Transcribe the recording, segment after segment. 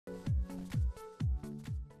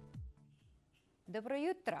Dobro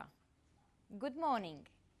jutro. Good morning,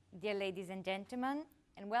 dear ladies and gentlemen,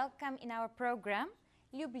 and welcome in our program,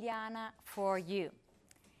 Ljubljana for You.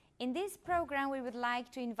 In this program, we would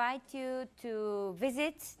like to invite you to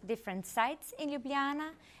visit different sites in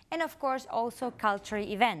Ljubljana and, of course, also cultural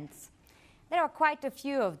events. There are quite a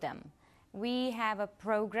few of them. We have a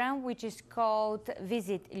program which is called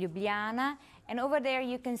Visit Ljubljana, and over there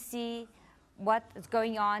you can see what is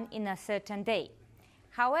going on in a certain day.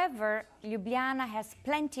 However, Ljubljana has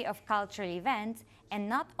plenty of cultural events, and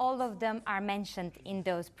not all of them are mentioned in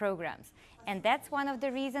those programs. And that's one of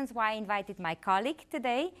the reasons why I invited my colleague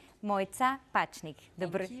today, Mojca Pačnik.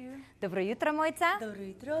 Thank you. Dobro jutro, Mojca. Dobro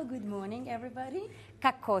jutro, good morning everybody.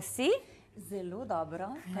 Kako si? Zelo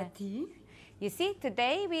dobro, pa ti? You see,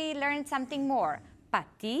 today we learned something more. Pa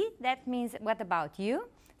ti, that means what about you?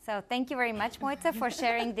 So thank you very much, Mojca, for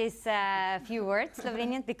sharing these few words,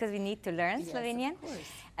 Slovenian, because we need to learn Slovenian. Of course.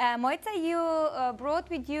 Mojca, you brought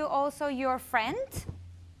with you also your friend.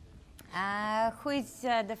 Who is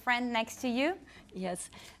the friend next to you? Yes,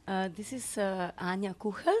 this is Anja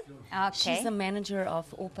Kuhel. Okay. She's the manager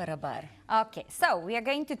of Opera Bar. Okay, so we are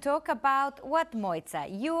going to talk about what, Mojca?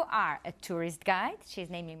 You are a tourist guide. She's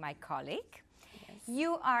namely my colleague. Yes.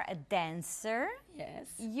 You are a dancer. Yes.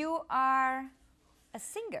 You are a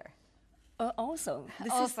singer. Also,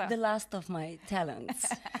 this Also. is the last of my talents.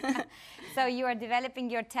 So you are developing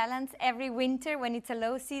your talents every winter when it's a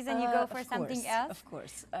low season, you go for Of something course, else? Of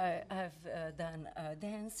course. I've done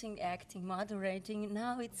dancing, acting, moderating.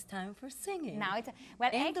 Now it's time for singing. Now it's, well,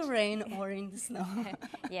 in the rain or in the snow.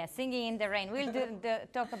 yeah, singing in the rain. We'll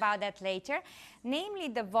talk about that later. Namely,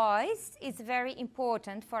 the voice is very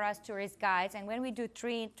important for us tourist guides, and when we do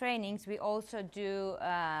trainings, we also do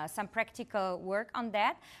some practical work on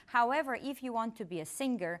that. However, if you want to be a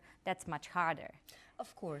singer, that's much harder.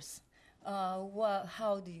 Of course.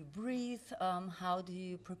 How do you breathe? How do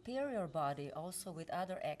you prepare your body also with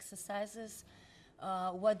other exercises?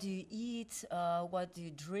 What do you eat? What do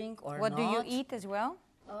you drink or What not? do you eat as well?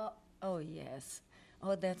 Oh, yes.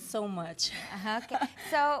 Oh, that's so much. Okay.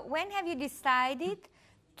 So when have you decided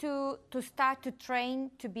to start to train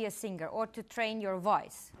to be a singer or to train your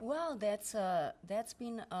voice? Well, that's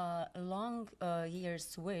been a long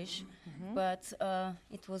year's wish, but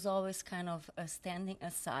it was always kind of standing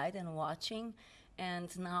aside and watching, and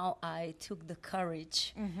now I took the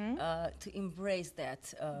courage to embrace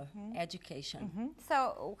that education.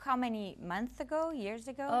 So how many months ago, years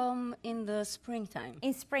ago? In the springtime.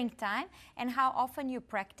 In springtime. And how often you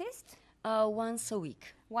practiced? Once a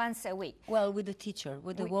week. Once a week. Well, with a teacher,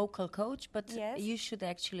 with a vocal coach, but Yes. you should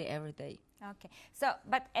actually every day. Okay. So,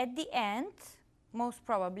 but at the end, most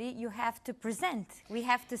probably, you have to present. We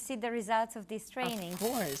have to see the results of this training. Of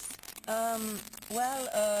course.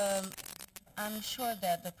 I'm sure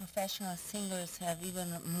that the professional singers have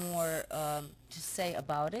even more to say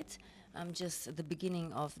about it. I'm just at the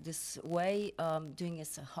beginning of this way, doing it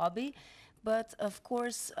as a hobby. But of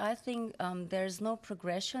course, I think there's no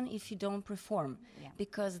progression if you don't perform,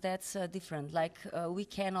 because that's different. Like we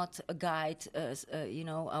cannot guide,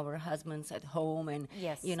 our husbands at home and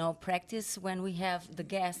practice when we have the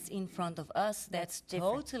guests in front of us. That's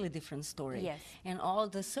totally different story. Yes. And all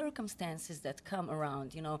the circumstances that come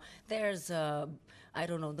around. There's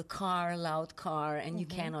the car, loud car, and you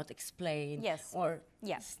cannot explain. Yes. Or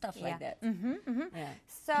stuff like that. Yeah.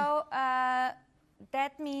 So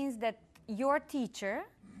that means that your teacher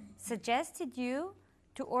suggested you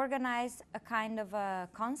to organize a kind of a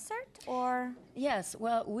concert, or? Yes,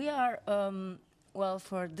 well, we are,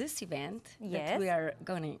 for this event that we are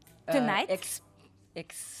going to Tonight?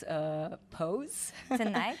 expose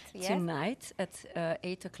Tonight, yes. Tonight at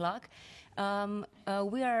 8 o'clock.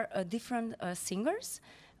 We are different singers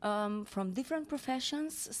from different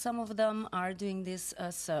professions. Some of them are doing this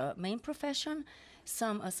as a main profession,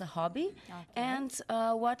 some as a hobby. Okay. And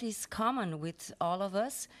what is common with all of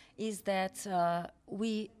us is that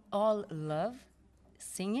we all love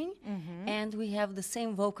singing, and we have the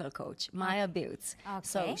same vocal coach, Maya Biltz. Okay.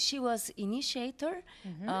 So she was initiator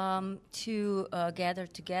to gather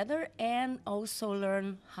together and also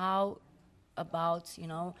learn how about,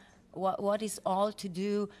 what is all to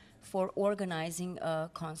do for organizing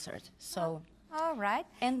a concert. So. All right.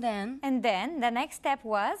 And then the next step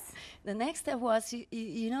was? The next step was,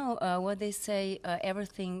 what they say,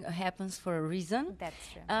 everything happens for a reason. That's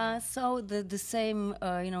true. So the same,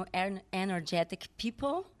 energetic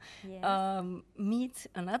people meet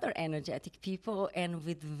another energetic people and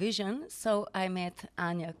with vision. So I met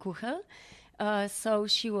Anja Kuhel. So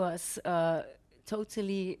she was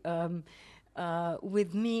totally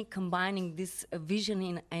with me combining this vision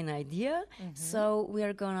in an idea. So we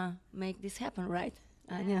are gonna make this happen, right,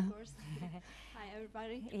 Anja? Of course. Hi,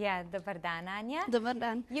 everybody. Yeah, dobar dan, Anja. Dobar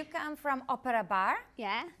dan. You come from Opera Bar.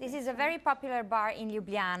 Yeah. This is a very popular bar in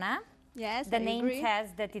Ljubljana. Yes, The I name agree. says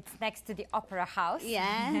that it's next to the Opera House.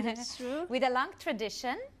 Yeah, that's true. With a long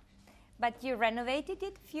tradition, but you renovated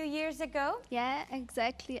it a few years ago. Yeah,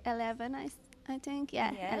 exactly 11, I think.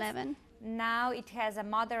 Yeah, Yes. 11. Now it has a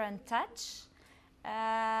modern touch.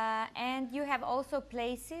 And you have also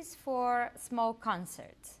places for small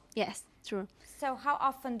concerts. Yes, true. So how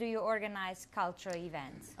often do you organize cultural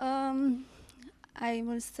events? I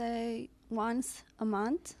will say once a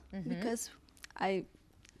month because I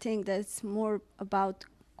think that's more about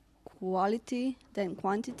quality than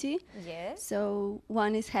quantity. Yes. So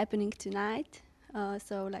one is happening tonight.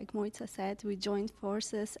 So like Mojca said, we joined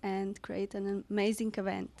forces and create an amazing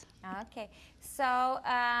event. Okay. So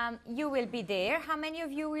you will be there. How many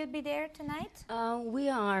of you will be there tonight? We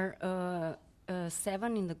are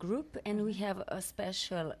 7 in the group, and we have a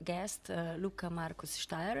special guest, Luca Markus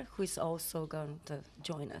Steyer, who is also going to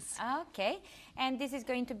join us. Okay. And this is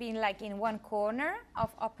going to be like in one corner of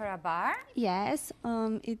Opera Bar. Yes,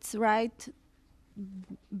 it's right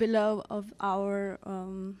below of our,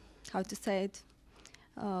 how to say it?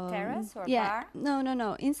 Terrace or yeah, bar?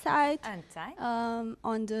 No, inside. Inside.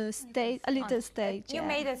 On the stage, a little stage. You yeah.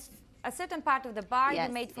 made a certain part of the bar Yes,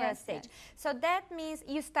 you made for yes, a stage. yes. So that means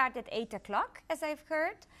you start at 8 o'clock, as I've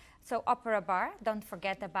heard. So Opera Bar, don't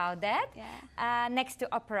forget about that. Yeah. Next to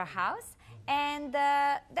Opera House. And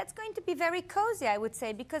that's going to be very cozy, I would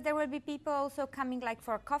say, because there will be people also coming like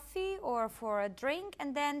for coffee or for a drink,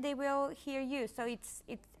 and then they will hear you. So it's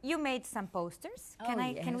you made some posters.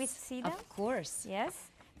 Can we see them? Of course. Yes.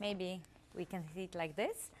 Maybe we can see it like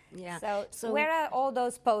this. Yeah. So where are all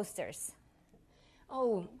those posters?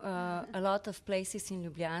 Oh, a lot of places in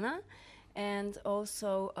Ljubljana. And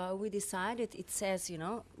also we decided, it says, you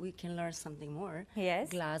know, we can learn something more. Yes.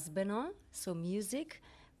 Glasbeno, so music,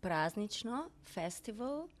 praznično,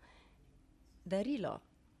 festival, darilo.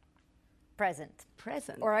 Present.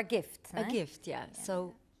 Present. Or a gift. A huh? gift, yeah.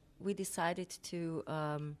 So we decided to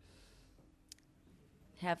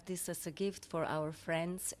have this as a gift for our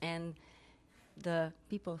friends and the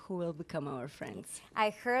people who will become our friends. I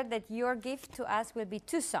heard that your gift to us will be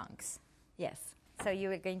 2 songs. Yes. So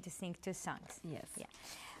you are going to sing 2 songs. Yes. Yeah.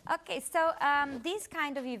 Okay, so these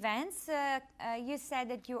kind of events, you said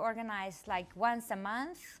that you organize like once a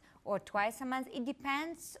month or twice a month. It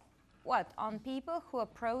depends, on people who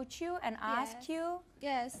approach you and ask Yes. you?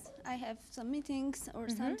 Yes, I have some meetings or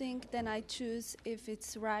something. Then I choose if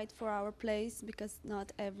it's right for our place, because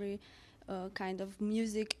not every kind of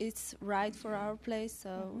music is right for our place.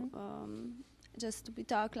 So just we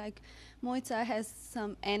talk like Mojca has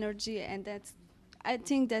some energy, and I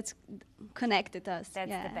think that's connected us. That's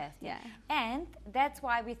yeah. the best. Yeah. And that's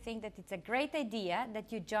why we think that it's a great idea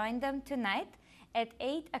that you join them tonight at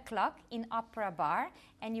 8 o'clock in Opera Bar,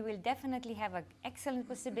 and you will definitely have an excellent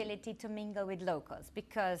possibility to mingle with locals,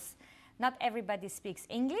 because not everybody speaks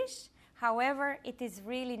English. However, it is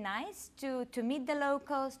really nice to meet the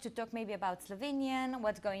locals, to talk maybe about Slovenian,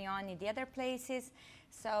 what's going on in the other places.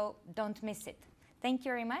 So don't miss it. Thank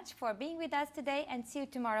you very much for being with us today, and see you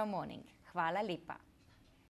tomorrow morning. Hvala lepa.